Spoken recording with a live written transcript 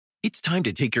It's time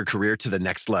to take your career to the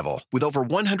next level. With over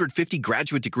 150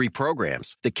 graduate degree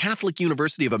programs, the Catholic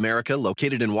University of America,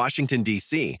 located in Washington,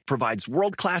 D.C., provides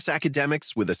world-class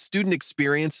academics with a student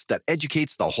experience that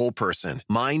educates the whole person,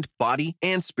 mind, body,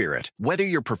 and spirit. Whether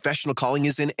your professional calling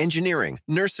is in engineering,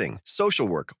 nursing, social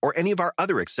work, or any of our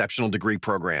other exceptional degree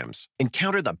programs,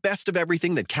 encounter the best of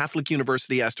everything that Catholic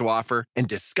University has to offer and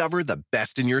discover the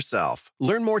best in yourself.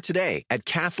 Learn more today at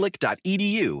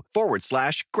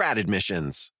catholic.edu/grad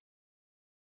admissions.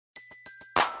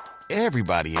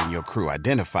 Everybody in your crew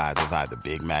identifies as either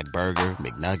Big Mac Burger,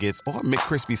 McNuggets, or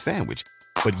McCrispy Sandwich.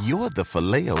 But you're the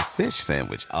Filet-O-Fish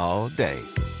Sandwich all day.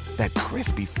 That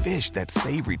crispy fish, that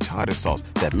savory tartar sauce,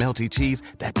 that melty cheese,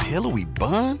 that pillowy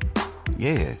bun.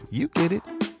 Yeah, you get it.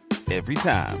 Every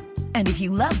time. And if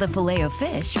you love the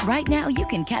Filet-O-Fish, right now you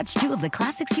can catch two of the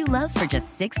classics you love for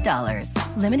just $6.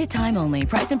 Limited time only.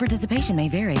 Price and participation may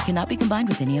vary. Cannot be combined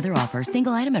with any other offer.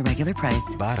 Single item at regular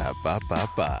price.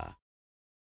 Ba-da-ba-ba-ba.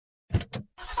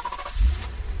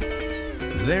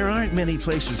 There aren't many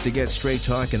places to get straight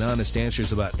talk and honest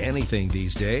answers about anything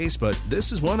these days, but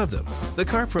this is one of them. The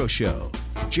Car Pro Show.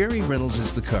 Jerry Reynolds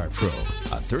is the Car Pro,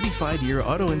 a 35-year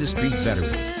auto industry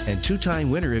veteran and two-time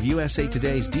winner of USA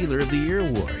Today's Dealer of the Year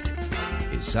award.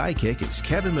 His sidekick is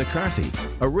Kevin McCarthy,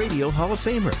 a Radio Hall of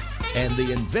Famer and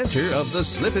the inventor of the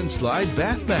Slip and Slide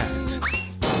Bath Mat.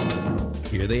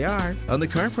 Here they are on the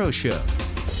Car Pro Show.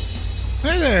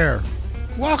 Hey there.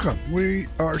 Welcome. We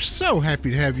are so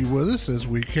happy to have you with us as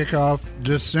we kick off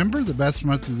December, the best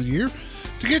month of the year,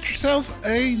 to get yourself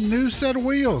a new set of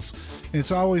wheels.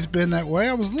 It's always been that way.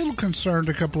 I was a little concerned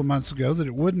a couple of months ago that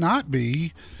it would not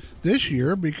be this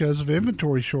year because of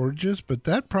inventory shortages, but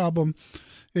that problem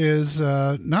is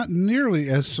not nearly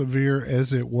as severe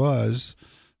as it was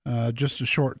just a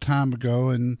short time ago.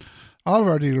 And all of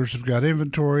our dealers have got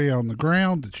inventory on the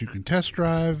ground that you can test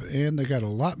drive, and they got a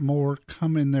lot more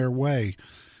coming their way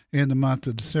in the month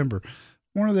of December.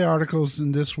 One of the articles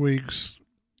in this week's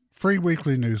free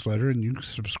weekly newsletter, and you can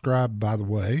subscribe, by the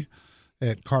way,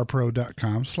 at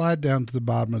carpro.com. Slide down to the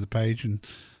bottom of the page, and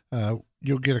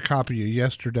you'll get a copy of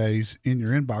yesterday's in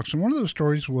your inbox. And one of those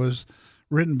stories was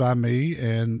written by me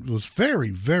and was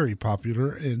very, very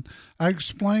popular, and I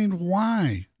explained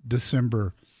why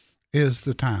December is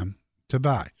the time to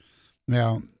buy.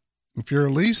 Now, if you're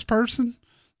a lease person,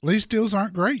 lease deals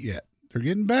aren't great yet. They're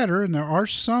getting better, and there are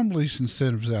some lease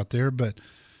incentives out there, but,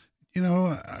 you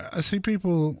know, I see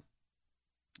people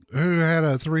who had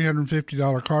a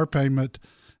 $350 car payment,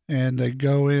 and they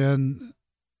go in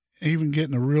even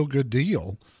getting a real good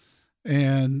deal,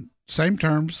 and same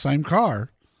terms, same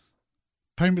car,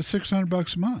 payment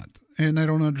 $600 a month, and they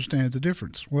don't understand the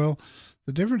difference. Well,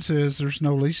 the difference is there's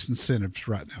no lease incentives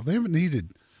right now. They haven't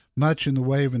needed much in the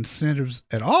way of incentives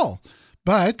at all,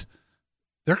 but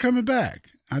they're coming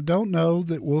back. I don't know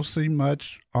that we'll see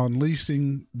much on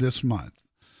leasing this month.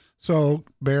 So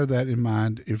bear that in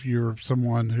mind if you're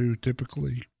someone who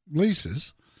typically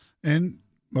leases, and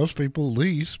most people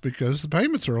lease because the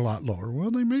payments are a lot lower.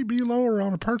 Well, they may be lower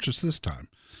on a purchase this time,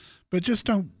 but just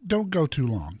don't go too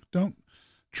long. Don't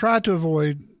try to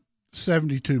avoid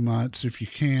 72 months if you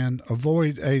can.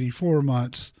 Avoid 84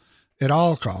 months at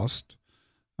all costs.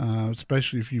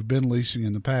 Especially if you've been leasing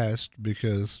in the past,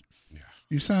 because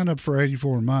you sign up for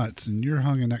 84 months and you're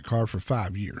hung in that car for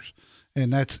 5 years.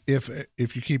 And that's if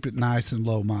you keep it nice and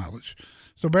low mileage.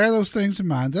 So bear those things in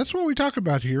mind. That's what we talk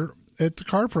about here at the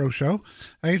Car Pro Show,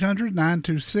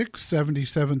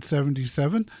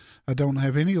 800-926-7777. I don't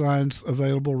have any lines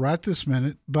available right this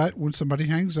minute, but when somebody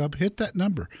hangs up, hit that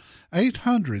number,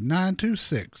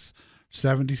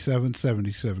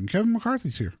 800-926-7777. Kevin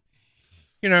McCarthy's here.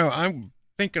 You know, I'm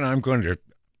thinking I've got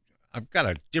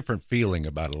a different feeling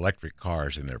about electric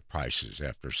cars and their prices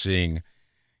after seeing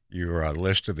your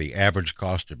list of the average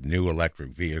cost of new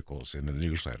electric vehicles in the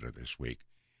newsletter this week.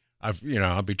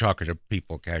 I'll be talking to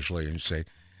people casually and say,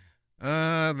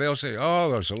 they'll say,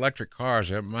 oh, those electric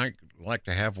cars, I might like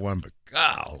to have one, but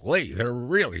golly, they're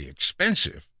really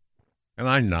expensive. And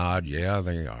I nod, yeah,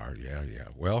 they are, yeah.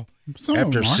 Well,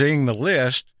 after seeing the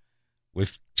list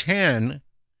with 10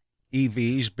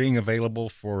 EVs being available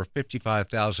for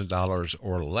 $55,000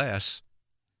 or less,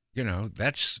 you know,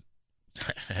 that's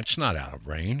not out of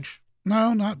range.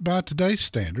 No, not by today's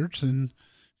standards. And,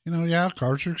 you know, yeah,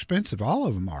 cars are expensive. All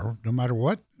of them are, no matter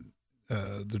what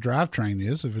the drivetrain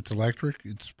is. If it's electric,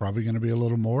 it's probably going to be a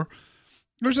little more.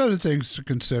 There's other things to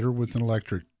consider with an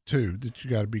electric, too, that you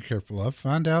got to be careful of.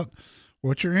 Find out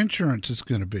what your insurance is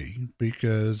going to be,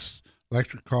 because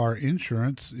electric car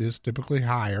insurance is typically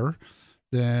higher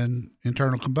than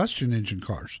internal combustion engine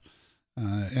cars.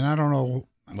 And I don't know.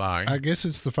 Why? I guess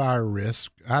it's the fire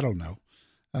risk. I don't know.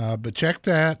 But check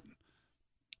that.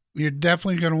 You're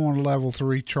definitely going to want a level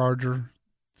 3 charger.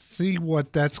 See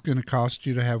what that's going to cost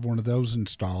you to have one of those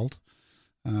installed.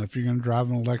 If you're going to drive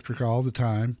an electric all the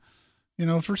time,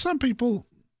 for some people,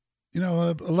 a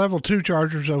level 2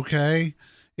 charger is okay.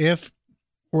 If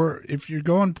you're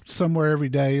going somewhere every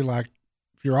day, like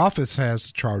if your office has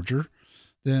a charger,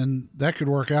 then that could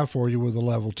work out for you with a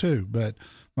level 2. But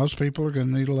most people are going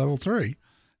to need a level 3.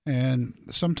 And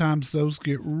sometimes those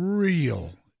get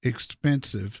real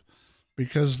expensive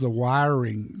because the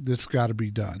wiring that's got to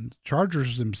be done.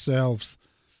 Chargers themselves,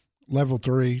 level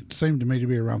 3, seem to me to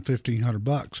be around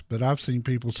 $1,500, but I've seen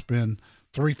people spend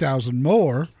 $3,000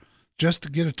 more just to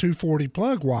get a 240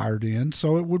 plug wired in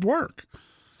so it would work.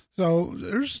 So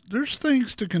there's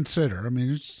things to consider. I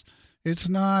mean, it's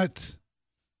not,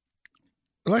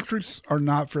 electrics are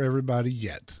not for everybody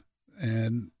yet.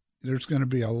 And there's going to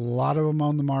be a lot of them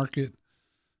on the market,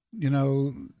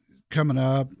 coming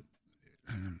up.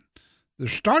 They're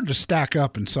starting to stack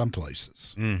up in some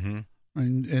places. Mm-hmm.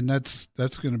 And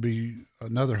that's going to be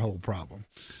another whole problem.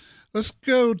 Let's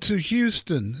go to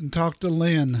Houston and talk to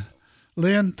Lynn.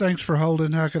 Lynn, thanks for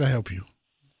holding. How can I help you?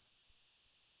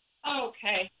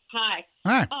 Okay. Hi.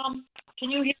 Hi. Can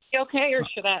you hear me okay, or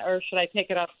should I take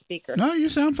it off speaker? No, you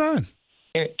sound fine.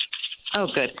 Oh,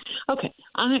 good. Okay.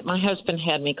 My husband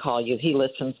had me call you. He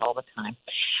listens all the time.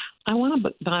 I want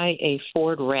to buy a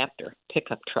Ford Raptor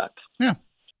pickup truck. Yeah.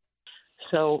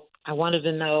 So I wanted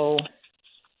to know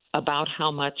about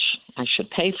how much I should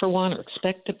pay for one or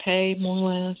expect to pay, more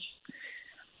or less.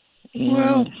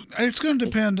 Well, it's going to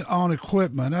depend on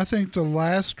equipment. I think the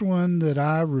last one that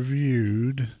I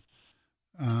reviewed,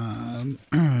 and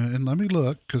let me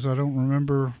look because I don't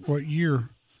remember what year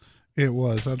it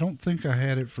was. I don't think I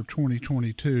had it for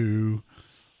 2022,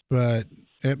 but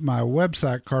at my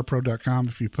website, carpro.com,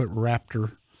 if you put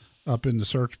Raptor up in the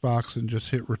search box and just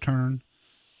hit return,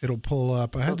 it'll pull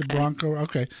up. I had the Bronco.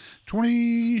 Okay.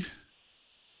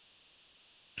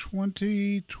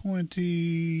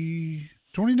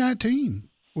 2019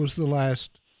 was the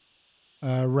last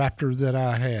Raptor that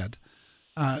I had.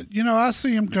 I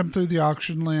see them come through the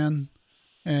auction, Lynn,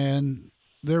 and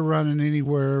they're running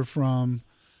anywhere from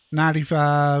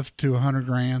 95 to 100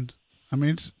 grand. I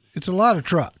mean, it's a lot of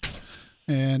truck,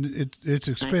 and it's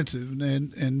expensive,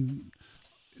 and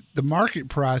the market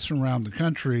price around the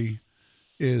country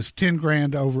is 10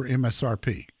 grand over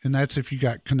MSRP, and that's if you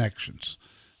got connections.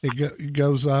 It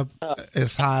goes up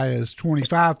as high as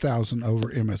 25,000 over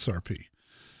MSRP.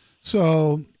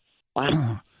 So,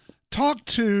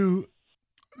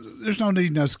 there's no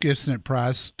need in us guessing at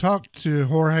price. Talk to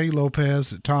Jorge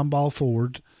Lopez at Tomball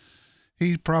Ford.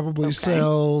 He probably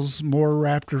sells more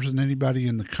Raptors than anybody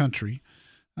in the country.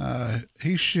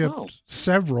 He shipped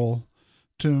several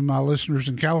to my listeners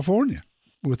in California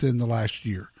within the last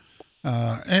year.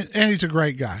 And he's a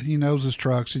great guy. He knows his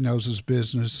trucks. He knows his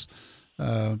business.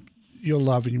 You'll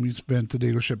love him. He's been at the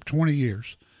dealership 20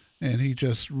 years, and he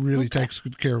just really takes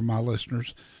good care of my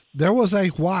listeners. There was a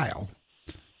while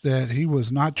that he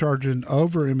was not charging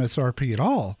over MSRP at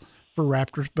all for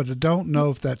Raptors, but I don't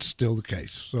know if that's still the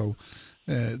case. So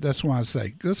that's why I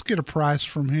say, let's get a price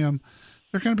from him.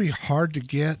 They're going to be hard to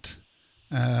get.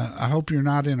 I hope you're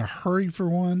not in a hurry for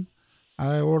one.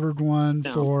 I ordered one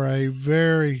for a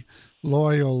very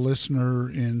loyal listener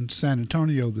in San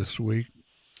Antonio this week.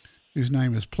 His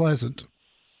name is Pleasant.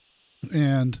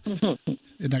 And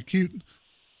isn't that cute?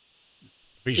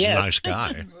 He's a nice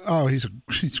guy. Oh, he's a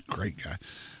great guy.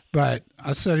 But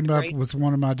I set him up with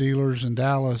one of my dealers in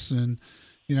Dallas, and,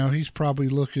 he's probably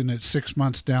looking at 6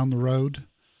 months down the road.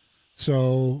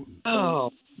 So,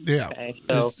 yeah,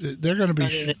 so they're going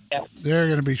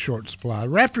to be short supply.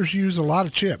 Raptors use a lot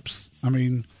of chips. I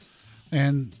mean,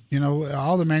 and,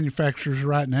 all the manufacturers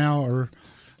right now are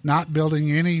not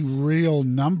building any real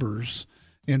numbers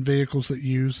in vehicles that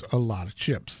use a lot of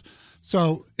chips.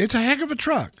 So it's a heck of a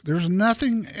truck. There's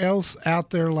nothing else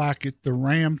out there like it. The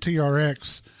Ram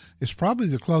TRX is probably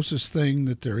the closest thing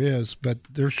that there is, but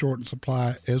they're short in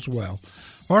supply as well.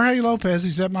 Jorge Lopez,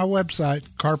 he's at my website,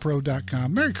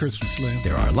 carpro.com. Merry Christmas, Lynn.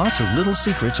 There are lots of little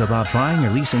secrets about buying or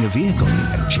leasing a vehicle,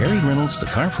 and Jerry Reynolds, the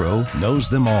Car Pro, knows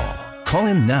them all. Call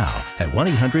him now at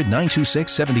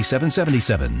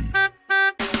 1-800-926-7777.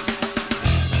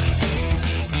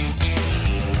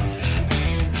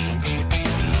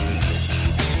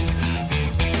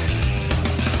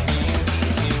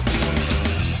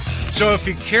 So if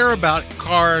you care about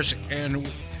cars and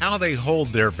how they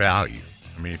hold their value,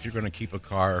 I mean, if you're going to keep a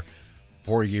car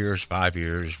 4 years, 5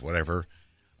 years, whatever,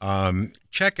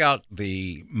 check out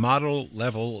the model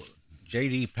level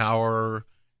J.D. Power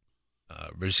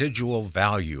Residual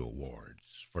Value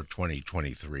Awards for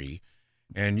 2023,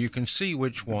 and you can see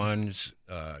which ones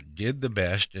did the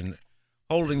best in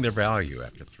holding their value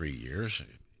after 3 years.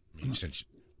 I mean, since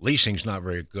leasing's not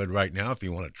very good right now, if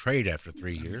you want to trade after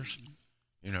 3 years,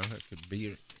 that could be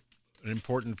an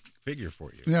important figure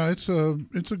for you. Yeah, it's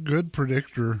a good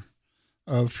predictor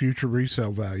of future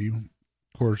resale value.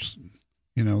 Of course,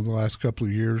 the last couple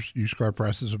of years, used car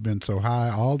prices have been so high,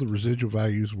 all the residual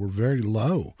values were very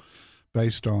low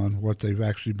based on what they've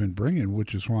actually been bringing,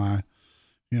 which is why,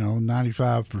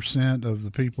 95% of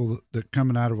the people that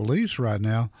coming out of a lease right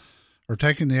now are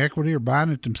taking the equity or buying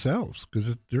it themselves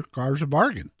because their car's a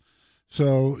bargain.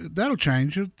 So that'll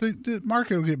change. The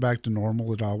market will get back to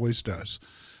normal. It always does.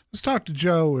 Let's talk to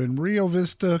Joe in Rio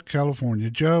Vista, California.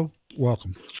 Joe,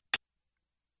 welcome.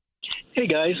 Hey,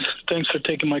 guys. Thanks for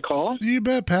taking my call. You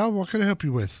bet, pal. What can I help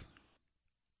you with?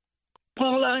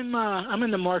 Well, I'm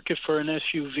in the market for an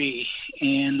SUV,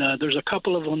 and there's a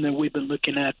couple of them that we've been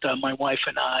looking at, my wife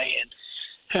and I, and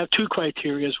have two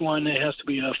criteria. One, it has to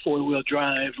be a four-wheel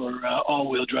drive or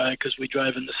all-wheel drive because we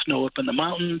drive in the snow up in the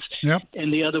mountains. Yep.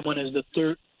 And the other one is the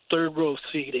third row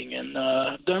seating. And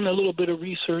done a little bit of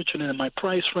research, and in my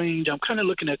price range, I'm kind of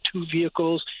looking at two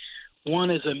vehicles. One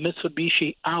is a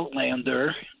Mitsubishi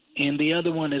Outlander, and the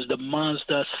other one is the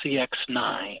Mazda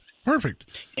CX-9. Perfect.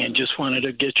 And just wanted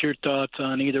to get your thoughts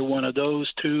on either one of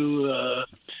those two,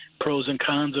 pros and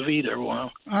cons of either one.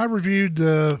 I reviewed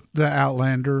the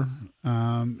Outlander.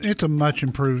 It's a much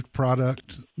improved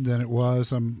product than it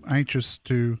was. I'm anxious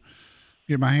to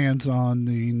get my hands on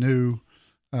the new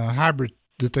hybrid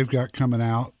that they've got coming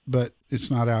out, but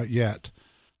it's not out yet.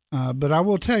 But I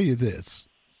will tell you this,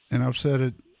 and I've said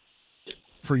it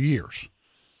for years.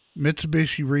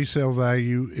 Mitsubishi resale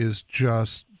value is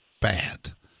just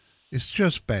bad. It's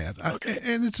just bad. Okay.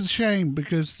 And it's a shame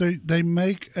because they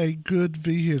make a good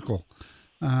vehicle.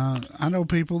 I know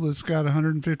people that's got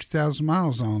 150,000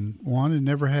 miles on one and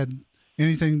never had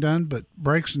anything done but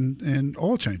brakes and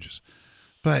oil changes.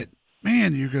 But,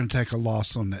 man, you're going to take a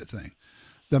loss on that thing.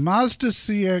 The Mazda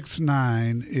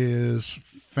CX-9 is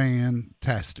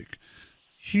fantastic.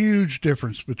 Huge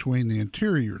difference between the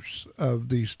interiors of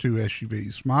these two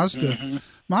SUVs.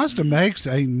 Mazda makes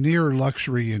a near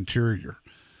luxury interior.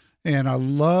 And I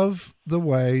love the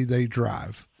way they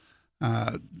drive.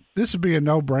 This would be a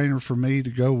no-brainer for me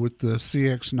to go with the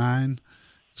CX-9.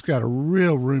 It's got a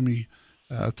real roomy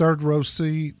third-row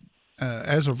seat.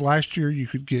 As of last year, you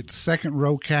could get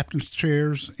second-row captain's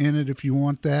chairs in it if you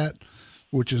want that,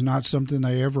 which is not something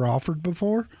they ever offered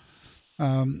before.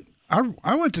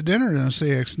 I went to dinner in a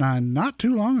CX-9 not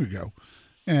too long ago,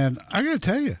 and I got to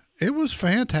tell you, it was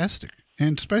fantastic,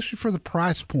 and especially for the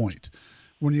price point.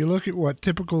 When you look at what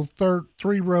typical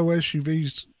three-row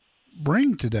SUVs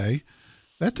bring today,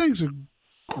 that thing's a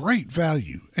great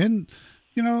value. And,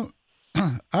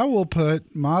 I will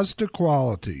put Mazda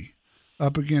quality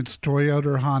up against Toyota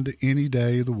or Honda any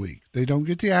day of the week. They don't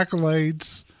get the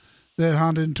accolades that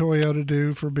Honda and Toyota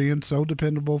do for being so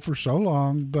dependable for so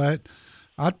long, but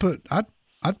I'd put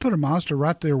a Mazda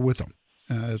right there with them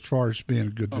as far as being a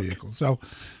good vehicle. So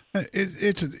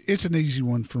it's an easy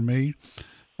one for me.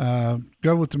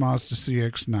 Go with the Mazda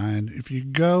CX-9. If you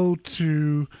go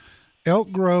to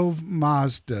Elk Grove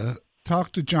Mazda,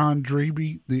 talk to John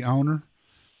Dreby, the owner.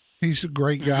 He's a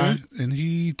great guy, and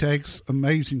he takes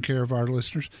amazing care of our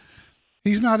listeners.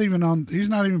 He's not even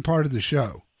part of the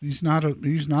show. He's not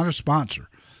a sponsor,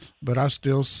 but I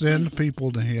still send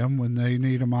people to him when they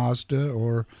need a Mazda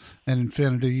or an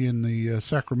Infiniti in the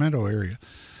Sacramento area.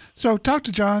 So talk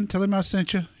to John, tell him I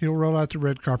sent you. He'll roll out the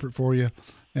red carpet for you.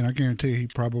 And I guarantee he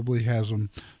probably has them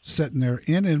sitting there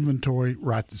in inventory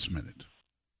right this minute.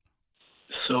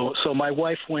 So my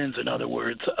wife wins, in other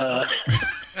words, on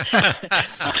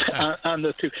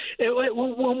the two.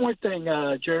 One more thing,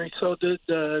 Jerry. So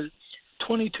the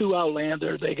 22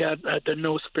 Outlander, they got the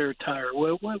no spare tire.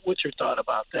 What's your thought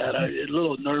about that? I'm a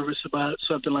little nervous about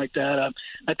something like that.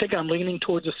 I think I'm leaning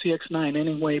towards the CX-9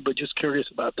 anyway, but just curious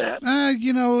about that.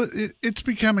 It's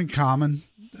becoming common,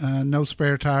 no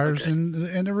spare tires, okay.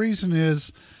 And the reason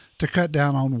is to cut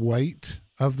down on weight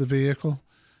of the vehicle.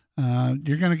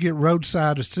 You're going to get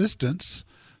roadside assistance.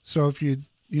 So if you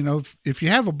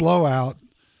have a blowout,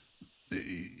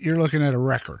 you're looking at a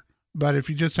wrecker. But if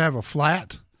you just have a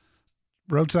flat,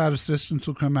 roadside assistance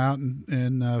will come out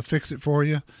and fix it for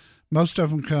you. Most of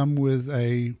them come with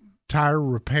a tire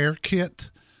repair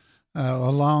kit,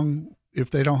 along,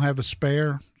 if they don't have a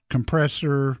spare,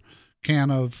 compressor, can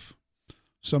of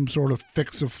some sort of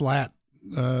fix-a-flat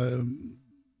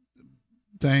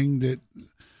thing that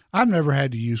I've never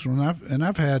had to use one.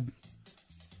 I've had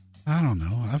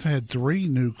 3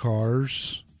 new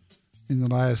cars in the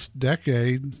last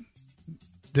decade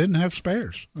didn't have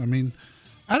spares. I mean,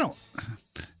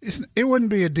 it wouldn't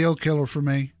be a deal killer for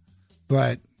me,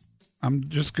 but I'm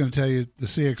just going to tell you the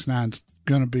CX-9 is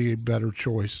going to be a better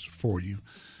choice for you.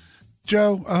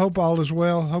 Joe, I hope all is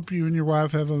well. Hope you and your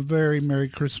wife have a very Merry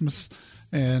Christmas,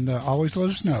 and always let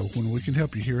us know when we can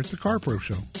help you here at the Car Pro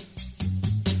Show.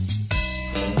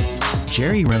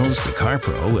 Jerry Reynolds, the Car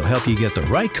Pro, will help you get the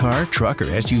right car, truck, or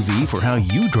SUV for how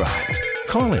you drive.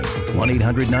 Call him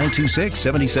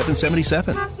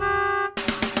 1-800-926-7777.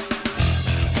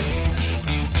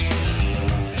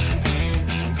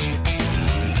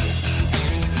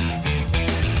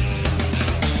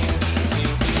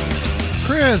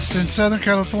 Chris in Southern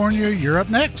California, you're up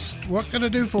next. What can I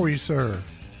do for you, sir?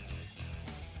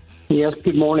 Yes,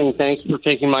 good morning. Thanks for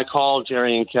taking my call,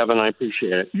 Jerry and Kevin. I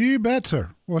appreciate it. You bet, sir.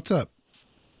 What's up?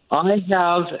 I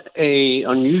have a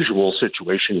unusual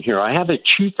situation here. I have a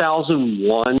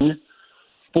 2001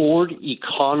 Ford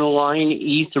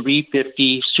Econoline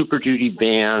E350 Super Duty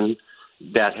van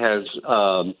that has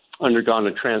undergone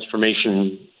a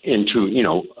transformation into,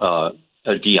 a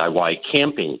DIY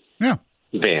camping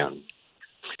van.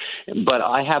 But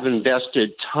I have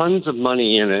invested tons of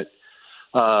money in it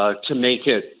to make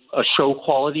it a show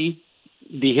quality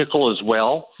vehicle as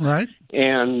well. Right.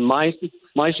 And my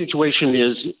situation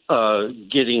is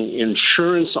getting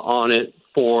insurance on it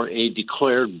for a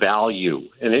declared value.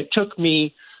 And it took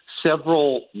me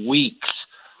several weeks,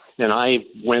 and I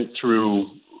went through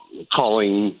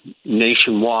calling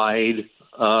nationwide,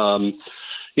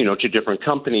 to different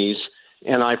companies.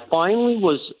 And I finally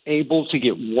was able to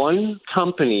get one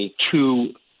company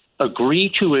to agree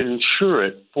to insure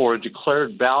it for a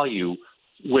declared value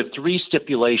with 3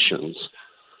 stipulations.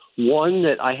 One,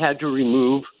 that I had to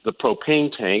remove the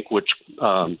propane tank, which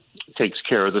takes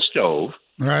care of the stove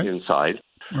inside.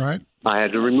 Right. I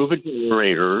had to remove a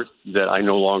generator that I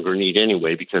no longer need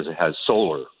anyway because it has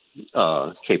solar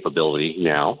capability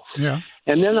now. Yeah.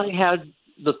 And then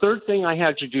the third thing I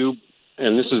had to do,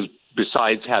 and this is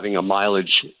besides having a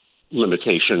mileage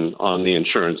limitation on the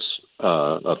insurance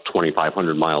of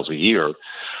 2,500 miles a year,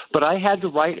 but I had to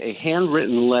write a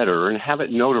handwritten letter and have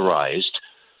it notarized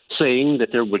saying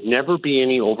that there would never be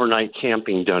any overnight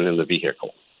camping done in the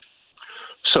vehicle.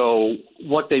 So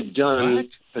what they've done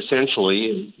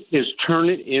essentially is turn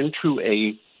it into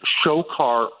a show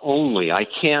car only. I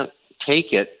can't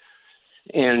take it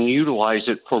and utilize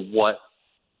it for what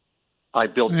I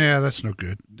built. Yeah, that's no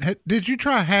good. Did you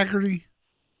try Hagerty?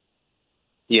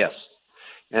 Yes.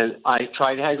 And I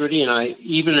tried Hagerty, and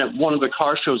even at one of the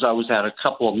car shows I was at a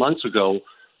couple of months ago,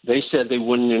 they said they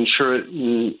wouldn't insure it,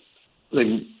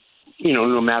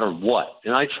 no matter what.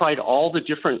 And I tried all the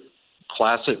different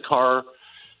classic car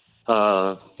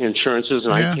insurances,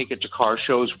 and I take it to car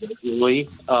shows regularly.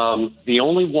 The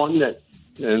only one that,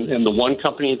 and the one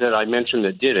company that I mentioned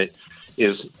that did it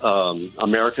is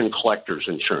American Collectors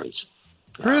Insurance.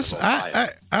 Chris,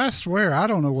 I swear I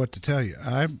don't know what to tell you.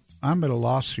 I'm at a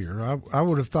loss here. I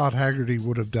would have thought Hagerty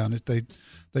would have done it.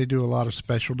 They do a lot of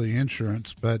specialty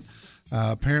insurance, but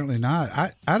apparently not.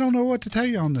 I don't know what to tell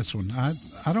you on this one. I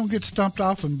don't get stumped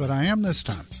often, but I am this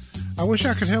time. I wish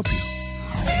I could help you.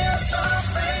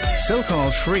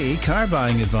 So-called free car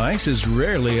buying advice is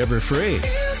rarely ever free,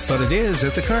 but it is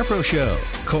at the Car Pro Show.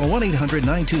 Call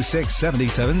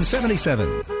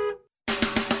 1-800-926-7777.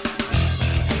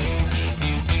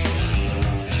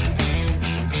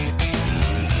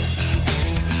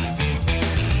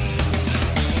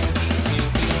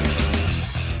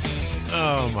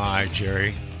 Oh, my,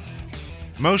 Jerry.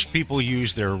 Most people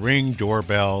use their Ring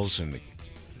doorbells and the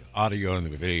audio and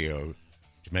the video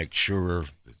to make sure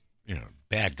that,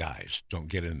 bad guys don't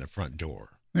get in the front door.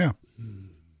 Yeah.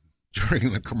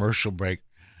 During the commercial break,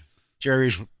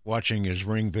 Jerry's watching his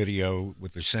Ring video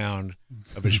with the sound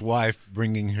of his wife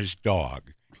bringing his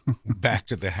dog back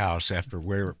to the house after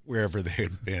wherever they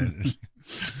had been.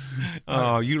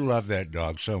 Oh, you love that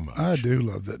dog so much. I do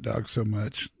love that dog so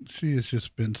much. She has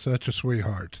just been such a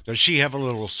sweetheart. Does she have a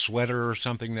little sweater or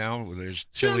something now?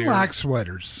 She doesn't like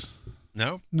sweaters.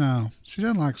 No? No, she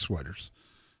doesn't like sweaters.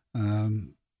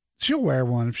 She'll wear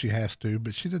one if she has to,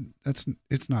 but she didn't.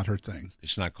 It's not her thing.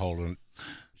 It's not cold.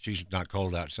 She's not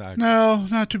cold outside. No,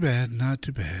 not too bad. Not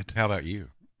too bad. How about you?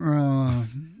 I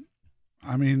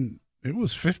mean, it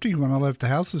was 50 when I left the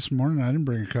house this morning. I didn't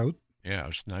bring a coat. Yeah, it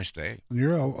was a nice day. And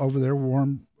you're over there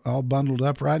warm, all bundled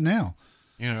up right now.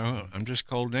 I'm just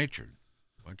cold-natured.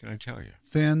 What can I tell you?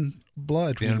 Thin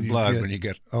blood. Thin blood when you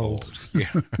get old.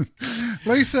 Yeah.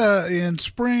 Lisa in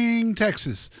Spring,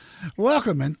 Texas.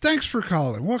 Welcome, and thanks for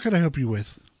calling. What can I help you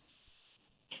with?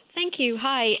 Thank you.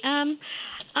 Hi.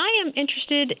 I am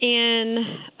interested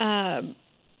in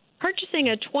purchasing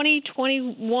a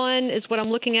 2021 is what I'm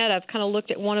looking at. I've kind of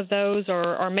looked at one of those,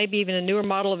 or maybe even a newer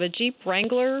model of a Jeep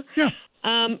Wrangler. Yeah.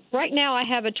 Right now, I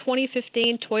have a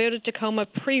 2015 Toyota Tacoma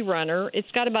Pre-Runner. It's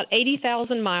got about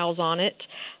 80,000 miles on it.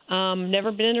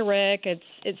 Never been in a wreck.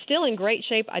 It's still in great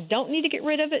shape. I don't need to get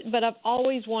rid of it, but I've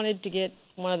always wanted to get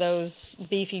one of those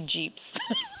beefy Jeeps.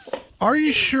 Are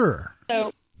you sure?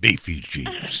 So Beefy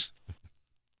Jeeps.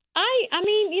 I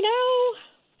mean,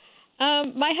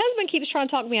 my husband keeps trying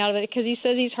to talk me out of it because he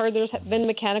says he's heard there's been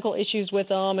mechanical issues with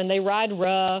them and they ride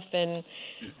rough and.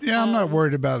 Yeah, I'm not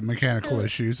worried about mechanical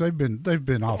issues. They've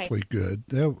been awfully good.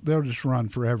 They'll just run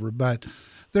forever, but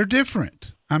they're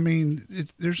different. I mean,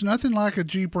 there's nothing like a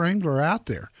Jeep Wrangler out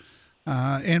there,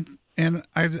 and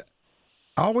I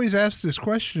always ask this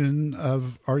question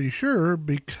of, "Are you sure?"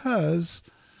 Because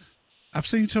I've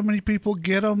seen so many people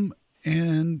get them,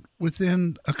 and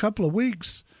within a couple of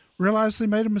weeks realize they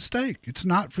made a mistake. It's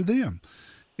not for them.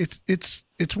 It's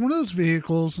one of those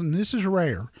vehicles, and this is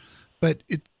rare. But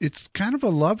it's kind of a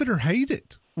love it or hate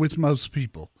it with most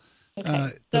people.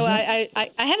 Okay. So I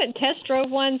haven't test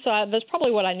drove one, so that's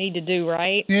probably what I need to do,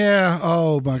 right? Yeah.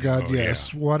 Oh, my God,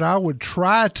 yes. Yeah. What I would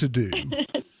try to do,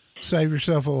 save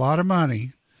yourself a lot of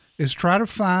money, is try to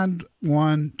find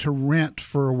one to rent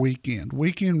for a weekend.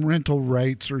 Weekend rental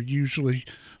rates are usually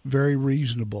very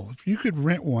reasonable. If you could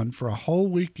rent one for a whole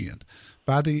weekend,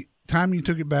 by the time you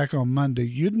took it back on Monday,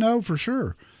 you'd know for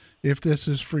sure if this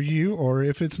is for you or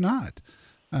if it's not.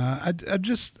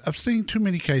 I've seen too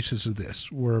many cases of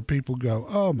this where people go,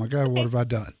 "Oh my God, what have I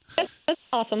done?" That's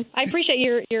awesome. I appreciate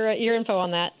your info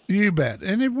on that. You bet.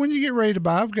 And then when you get ready to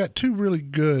buy, I've got two really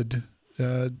good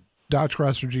Dodge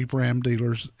Chrysler Jeep Ram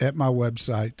dealers at my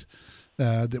website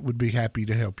that would be happy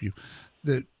to help you.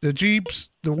 The Jeeps,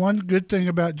 the one good thing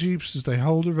about Jeeps is they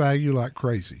hold their value like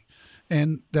crazy,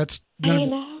 and that's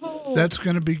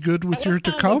going to be good with your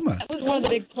Tacoma. That was one of the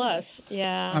big plus.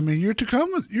 Yeah. I mean, your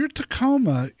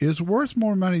Tacoma is worth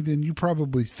more money than you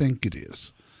probably think it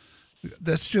is.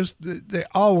 That's just, they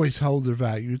always hold their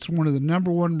value. It's one of the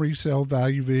number one resale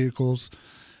value vehicles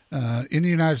in the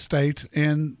United States,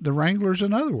 and the Wrangler's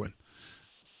another one.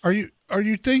 Are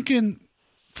you thinking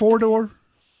four-door?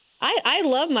 I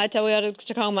love my Toyota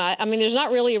Tacoma. I mean, there's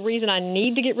not really a reason I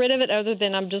need to get rid of it other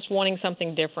than I'm just wanting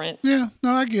something different. Yeah,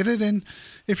 no, I get it. And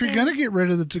if you're going to get rid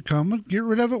of the Tacoma, get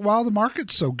rid of it while the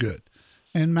market's so good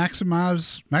and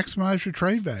maximize your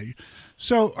trade value.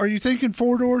 So are you thinking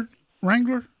four-door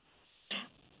Wrangler?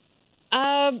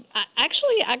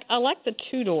 Actually, I like the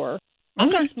two-door.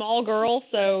 I'm a small girl,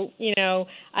 so,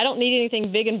 I don't need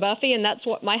anything big and buffy, and that's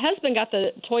what my husband got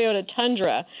the Toyota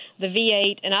Tundra, the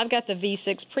V8, and I've got the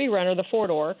V6 Pre-Runner, the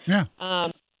four-door. Yeah.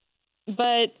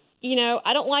 But,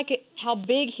 I don't like it how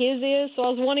big his is, so I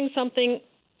was wanting something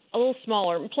a little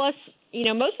smaller. Plus,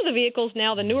 most of the vehicles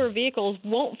now, the newer vehicles,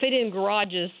 won't fit in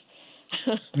garages.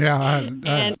 Yeah,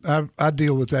 I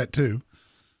deal with that too.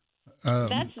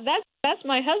 That's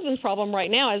my husband's problem right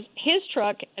now is his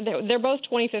truck. They're both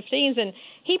 2015s, and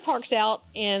he parks out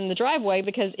in the driveway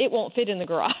because it won't fit in the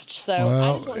garage. So I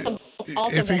just want something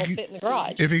also that'll fit in the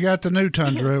garage. If you got the new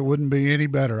Tundra, it wouldn't be any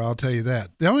better. I'll tell you that.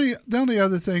 The only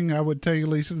other thing I would tell you,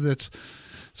 Lisa, that's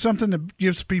something that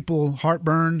gives people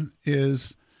heartburn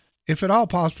is, if at all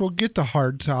possible, get the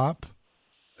hard top.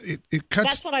 It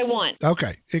cuts. That's what I want.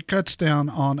 Okay, it cuts down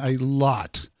on a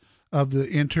lot of the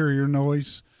interior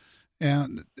noise.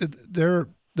 And they're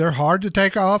hard to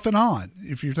take off and on.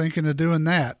 If you're thinking of doing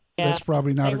that, that's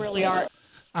probably not. They really are.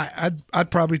 I'd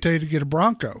probably tell you to get a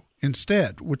Bronco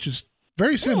instead, which is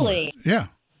very similar. Really? Yeah.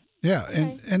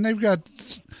 Okay. And they've got,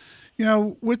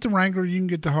 with the Wrangler you can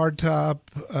get the hard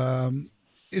top.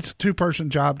 It's a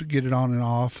 2-person job to get it on and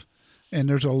off, and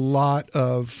there's a lot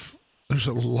of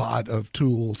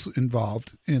tools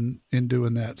involved in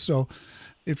doing that. So.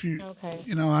 If you,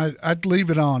 I'd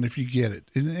leave it on if you get it.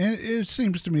 And it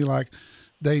seems to me like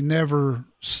they never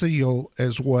seal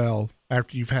as well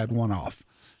after you've had one off.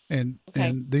 And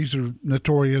these are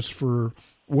notorious for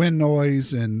wind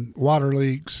noise and water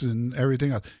leaks and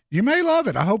everything else. You may love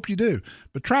it. I hope you do.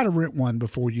 But try to rent one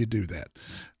before you do that.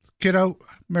 Kiddo,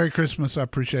 Merry Christmas. I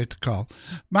appreciate the call.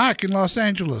 Mike in Los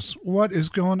Angeles, what is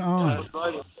going on?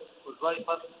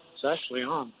 It's actually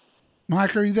on.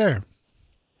 Mike, are you there?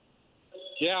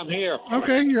 Yeah, I'm here.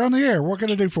 Okay, you're on the air. What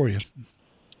can I do for you?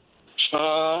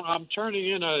 I'm turning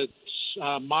in a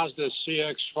Mazda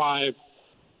CX-5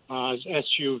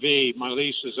 SUV. My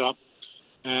lease is up,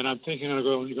 and I'm thinking of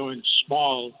going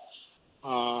small.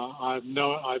 I've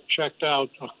checked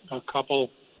out a couple,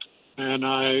 and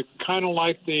I kind of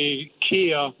like the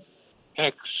Kia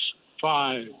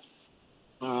X5.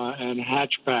 and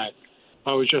hatchback.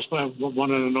 I was just wanted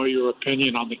to know your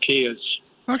opinion on the Kias.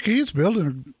 Well, Kia's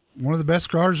building one of the best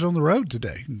cars on the road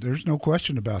today. There's no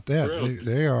question about that.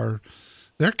 Really?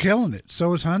 They're killing it.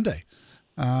 So is Hyundai.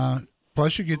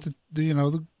 Plus, you get the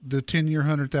 10-year,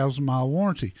 100,000-mile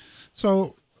warranty.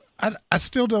 So I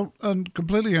still don't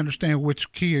completely understand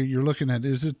which Kia you're looking at.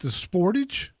 Is it the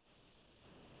Sportage?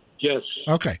 Yes.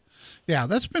 Okay. Yeah,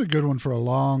 that's been a good one for a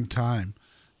long time.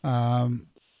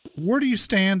 Where do you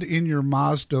stand in your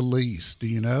Mazda lease? Do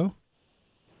you know?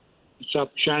 It's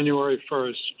up January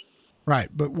 1st. Right,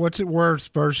 but what's it worth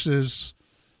versus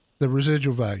the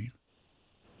residual value?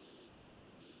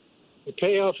 The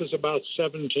payoff is about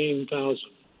 $17,000.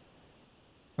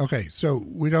 Okay, so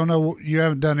we don't know. You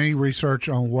haven't done any research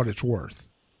on what it's worth.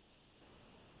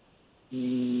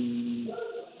 No,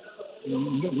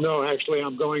 actually,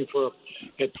 I'm going for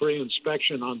a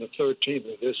pre-inspection on the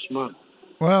 13th of this month.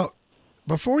 Well,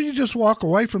 before you just walk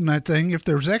away from that thing, if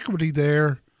there's equity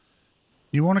there,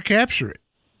 you want to capture it.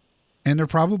 And there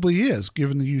probably is,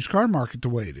 given the used car market the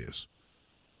way it is.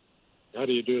 How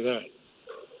do you do that?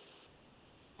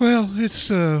 Well,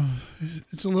 it's a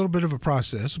little bit of a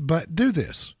process, but do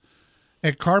this.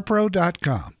 At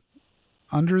carpro.com,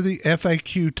 under the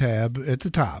FAQ tab at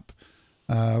the top,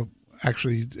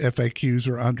 actually FAQs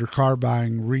are under car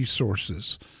buying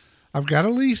resources. I've got a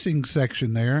leasing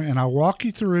section there, and I'll walk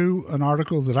you through an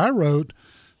article that I wrote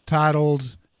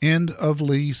titled End of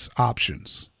Lease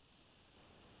Options.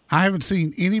 I haven't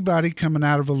seen anybody coming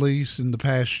out of a lease in the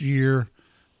past year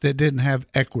that didn't have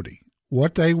equity.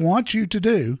 What they want you to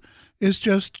do is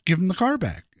just give them the car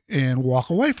back and walk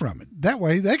away from it. That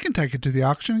way they can take it to the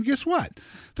auction, and guess what?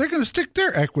 They're going to stick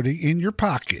their equity in your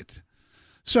pocket.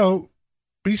 So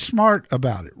be smart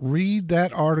about it. Read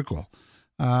that article.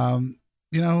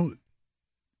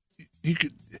 You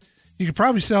could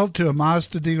probably sell it to a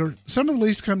Mazda dealer. Some of the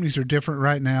lease companies are different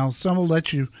right now. Some will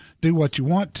let you do what you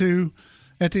want to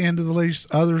at the end of the lease.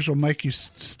 Others will make you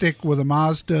stick with a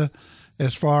Mazda.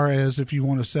 As far as if you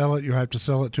want to sell it, you have to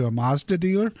sell it to a Mazda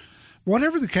dealer.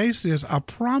 Whatever the case is, I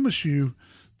promise you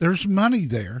there's money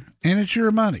there, and it's your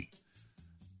money.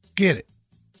 Get it.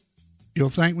 You'll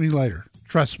thank me later.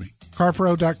 Trust me.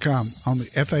 CarPro.com on the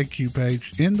FAQ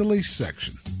page in the lease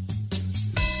section.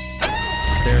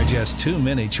 There are just too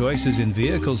many choices in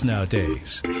vehicles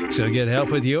nowadays. So get help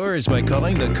with yours by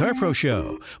calling the CarPro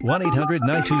Show,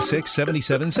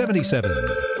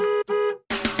 1-800-926-7777.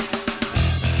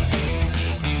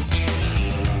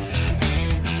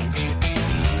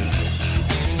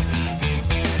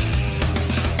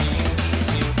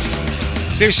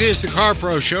 This is the Car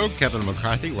Pro Show. Kevin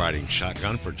McCarthy riding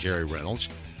shotgun for Jerry Reynolds,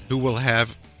 who will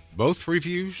have both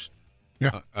reviews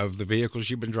of the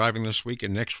vehicles you've been driving this week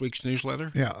in next week's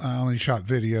newsletter. Yeah, I only shot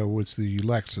video with the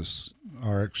Lexus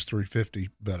RX 350,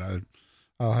 but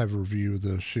I'll have a review of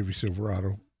the Chevy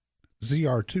Silverado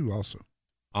ZR2 also.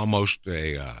 Almost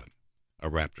a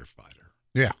Raptor fighter.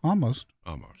 Yeah, almost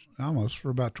Almost for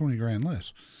about $20,000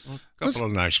 less. Well, a couple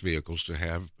of nice vehicles to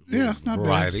have. Yeah, not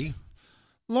variety. Bad.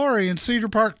 Lori in Cedar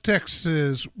Park,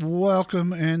 Texas,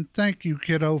 welcome, and thank you,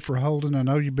 kiddo, for holding. I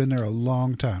know you've been there a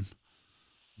long time.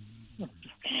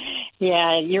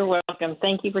 Yeah, you're welcome.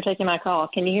 Thank you for taking my call.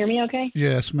 Can you hear me okay?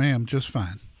 Yes, ma'am, just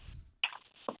fine.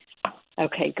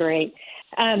 Okay, great.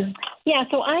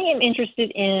 So I am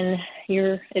interested in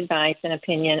your advice and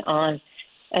opinion on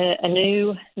a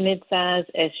new midsize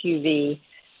SUV.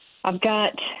 I've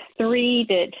got 3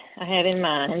 that I have in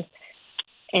mind,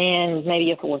 and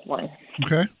maybe a 4th one.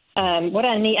 Okay. What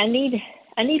I need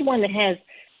one that has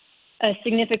a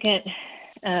significant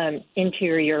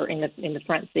interior in the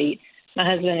front seat. My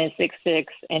husband is 6'6",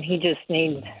 and he just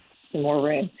needs some more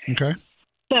room. Okay.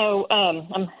 So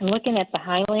I'm looking at the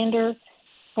Highlander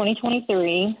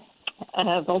 2023,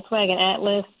 Volkswagen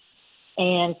Atlas,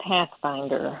 and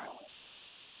Pathfinder.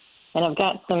 And I've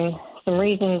got some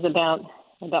reasons about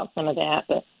some of that,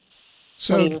 but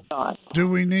what are your thoughts? Do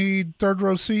we need third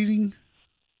row seating?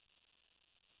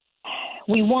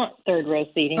 We want third row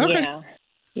seating, okay.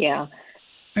 Yeah.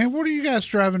 And what are you guys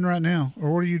driving right now?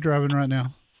 Or what are you driving right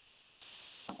now?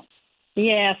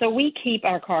 Yeah, so we keep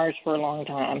our cars for a long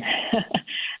time.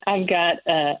 I've got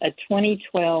a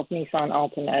 2012 Nissan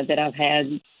Altima that I've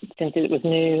had since it was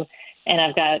new, and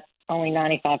I've got only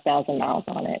 95,000 miles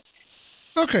on it.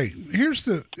 Okay, here's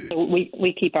the... So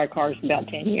we keep our cars about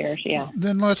 10 years, yeah.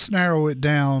 Then let's narrow it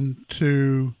down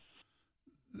to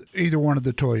either one of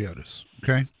the Toyotas,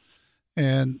 okay?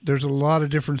 And there's a lot of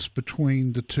difference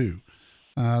between the two.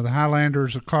 The Highlander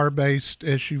is a car-based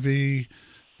SUV.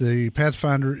 The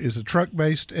Pathfinder is a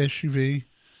truck-based SUV.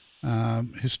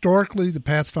 Historically, the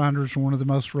Pathfinder is one of the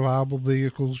most reliable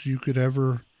vehicles you could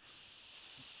ever.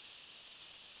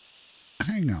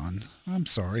 Hang on, I'm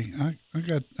sorry.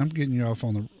 I'm getting you off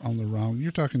on the wrong.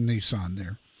 You're talking Nissan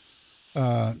there.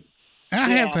 I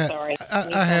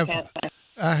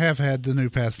have had the new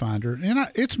Pathfinder, and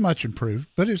it's much improved,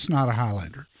 but it's not a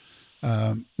Highlander.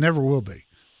 Never will be,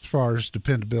 as far as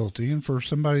dependability. And for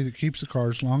somebody that keeps the car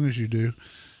as long as you do,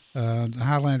 the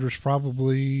Highlander is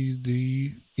probably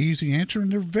the easy answer,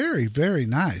 and they're very, very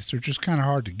nice. They're just kind of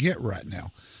hard to get right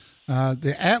now.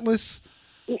 The Atlas,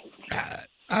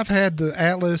 I've had the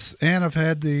Atlas, and I've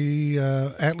had the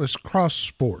Atlas Cross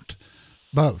Sport,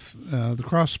 both. The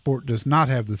Cross Sport does not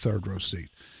have the third row seat.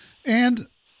 And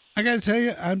I got to tell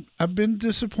you, I've been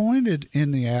disappointed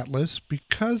in the Atlas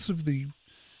because of the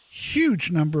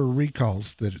huge number of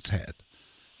recalls that it's had.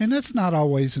 And that's not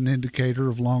always an indicator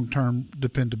of long-term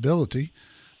dependability,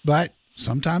 but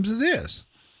sometimes it is.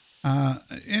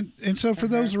 And so for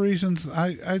those reasons,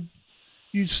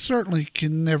 you certainly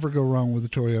can never go wrong with a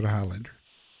Toyota Highlander.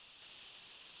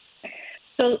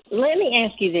 So let me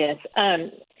ask you this.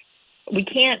 We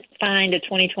can't find a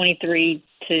 2023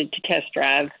 to test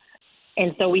drive.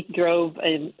 And so we drove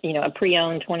a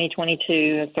pre-owned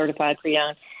 2022, a certified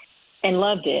pre-owned, and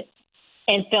loved it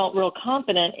and felt real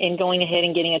confident in going ahead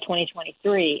and getting a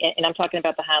 2023. And I'm talking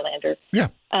about the Highlander. Yeah.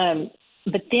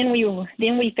 But then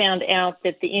we found out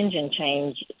that the engine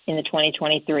changed in the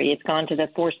 2023. It's gone to the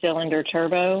 4-cylinder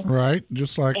turbo. Right,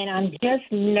 just like. And I'm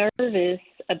just nervous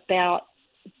about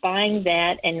buying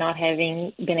that and not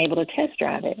having been able to test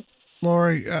drive it.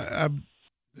 Lori, I'm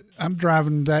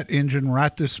driving that engine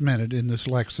right this minute in this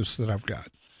Lexus that I've got.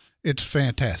 It's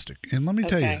fantastic. And let me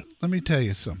tell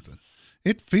you something.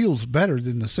 It feels better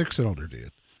than the 6-cylinder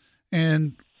did.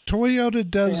 And Toyota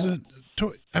doesn't,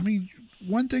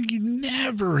 one thing you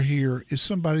never hear is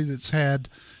somebody that's had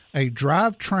a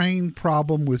drivetrain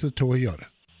problem with a Toyota.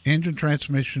 Engine,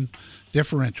 transmission,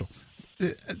 differential.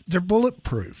 They're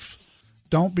bulletproof.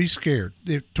 Don't be scared.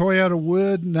 Toyota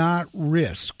would not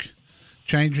risk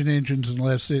changing engines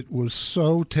unless it was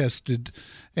so tested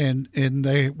and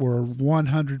they were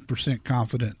 100%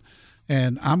 confident.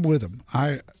 And I'm with them.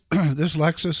 This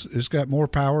Lexus has got more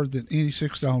power than any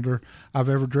 6-cylinder I've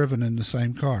ever driven in the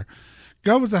same car.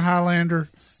 Go with the Highlander.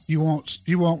 You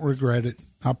won't regret it.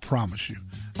 I promise you.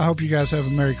 I hope you guys have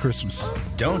a Merry Christmas.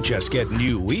 Don't just get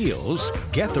new wheels.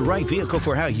 Get the right vehicle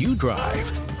for how you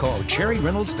drive. Call Jerry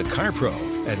Reynolds, the Car Pro,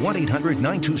 at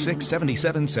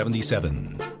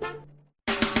 1-800-926-7777.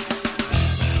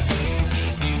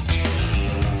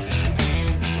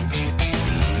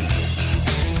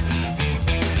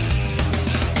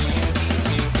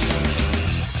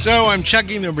 So I'm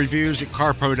checking the reviews at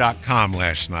CarPro.com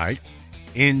last night.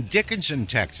 In Dickinson,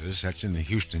 Texas, that's in the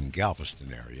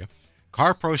Houston-Galveston area,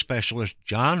 CarPro specialist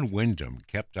John Wyndham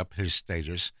kept up his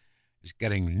status as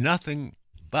getting nothing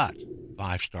but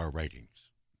 5-star ratings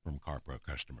from CarPro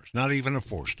customers, not even a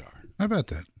 4-star. How about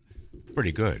that?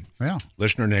 Pretty good. Yeah.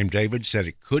 Listener named David said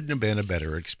it couldn't have been a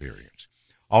better experience.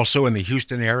 Also in the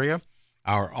Houston area,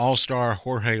 our all-star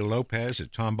Jorge Lopez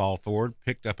at Tomball Ford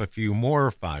picked up a few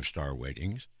more 5-star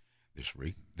ratings this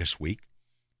week.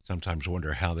 Sometimes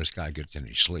wonder how this guy gets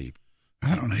any sleep.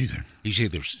 I don't either. He's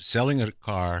either selling a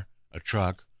car, a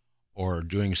truck, or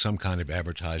doing some kind of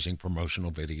advertising,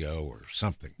 promotional video or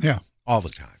something. Yeah. All the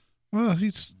time. Well,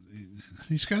 he's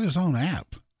got his own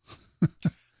app.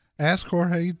 Ask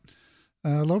Jorge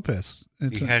Lopez.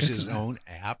 He has his own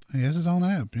app? He has his own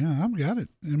app. Yeah, I've got it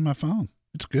in my phone.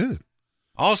 It's good.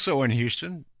 Also in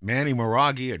Houston, Manny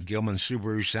Miragi at Gilman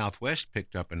Subaru Southwest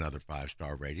picked up another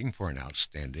 5-star rating for an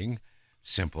outstanding,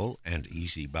 simple, and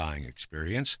easy buying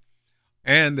experience.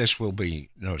 And this will be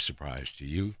no surprise to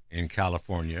you. In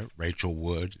California, Rachel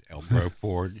Wood, Elk Grove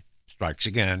Ford, strikes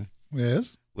again.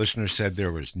 Yes. Listeners said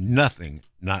there was nothing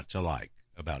not to like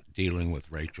about dealing with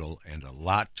Rachel and a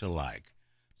lot to like.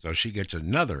 So she gets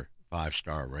another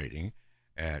 5-star rating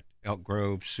at Elk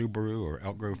Grove Subaru or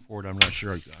Elk Grove Ford. I'm not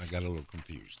sure. I got a little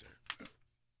confused there.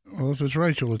 Well, if it's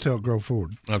Rachel, it's Elk Grove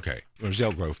Ford. Okay. It was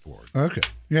Elk Grove Ford. Okay.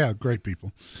 Yeah, great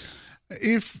people.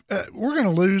 If we're going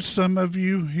to lose some of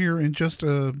you here in just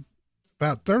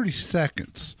about 30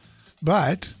 seconds,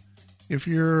 but if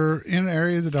you're in an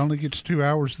area that only gets 2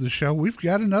 hours of the show, we've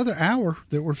got another hour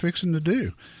that we're fixing to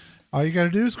do. All you got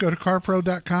to do is go to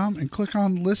carpro.com and click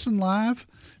on Listen Live.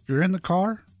 If you're in the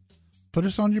car, put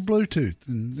us on your Bluetooth,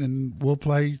 and we'll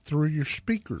play through your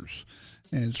speakers.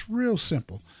 And it's real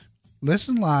simple.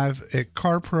 Listen live at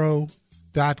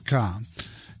carpro.com.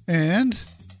 And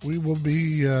we will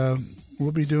be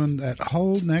we'll be doing that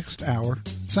whole next hour.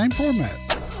 Same format.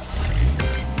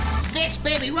 This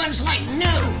baby runs like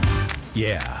new.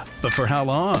 Yeah, but for how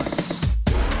long?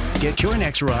 Get your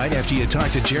next ride after you talk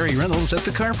to Jerry Reynolds at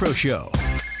the CarPro Show.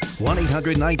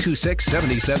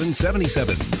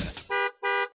 1-800-926-7777.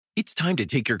 It's time to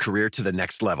take your career to the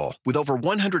next level. With over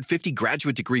 150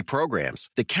 graduate degree programs,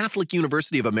 the Catholic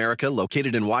University of America,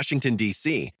 located in Washington,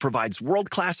 D.C., provides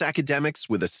world-class academics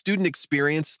with a student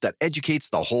experience that educates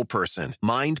the whole person,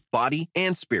 mind, body,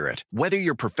 and spirit. Whether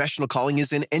your professional calling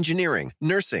is in engineering,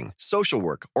 nursing, social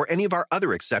work, or any of our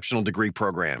other exceptional degree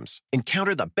programs,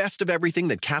 encounter the best of everything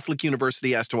that Catholic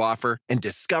University has to offer and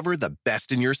discover the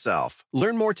best in yourself.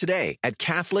 Learn more today at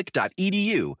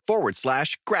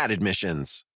catholic.edu/grad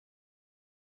admissions.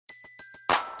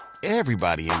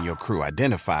 Everybody in your crew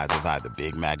identifies as either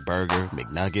Big Mac Burger,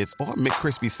 McNuggets, or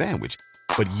McCrispy Sandwich.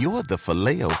 But you're the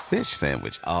Filet-O-Fish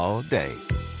Sandwich all day.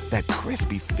 That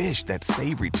crispy fish, that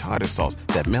savory tartar sauce,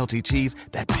 that melty cheese,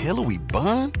 that pillowy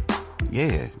bun.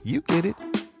 Yeah, you get it.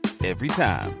 Every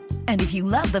time. And if you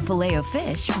love the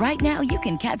Filet-O-Fish, right now you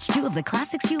can catch two of the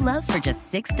classics you love for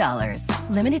just $6.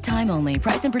 Limited time only.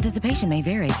 Price and participation may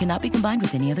vary. Cannot be combined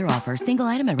with any other offer. Single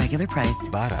item at regular price.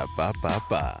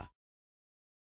 Ba-da-ba-ba-ba.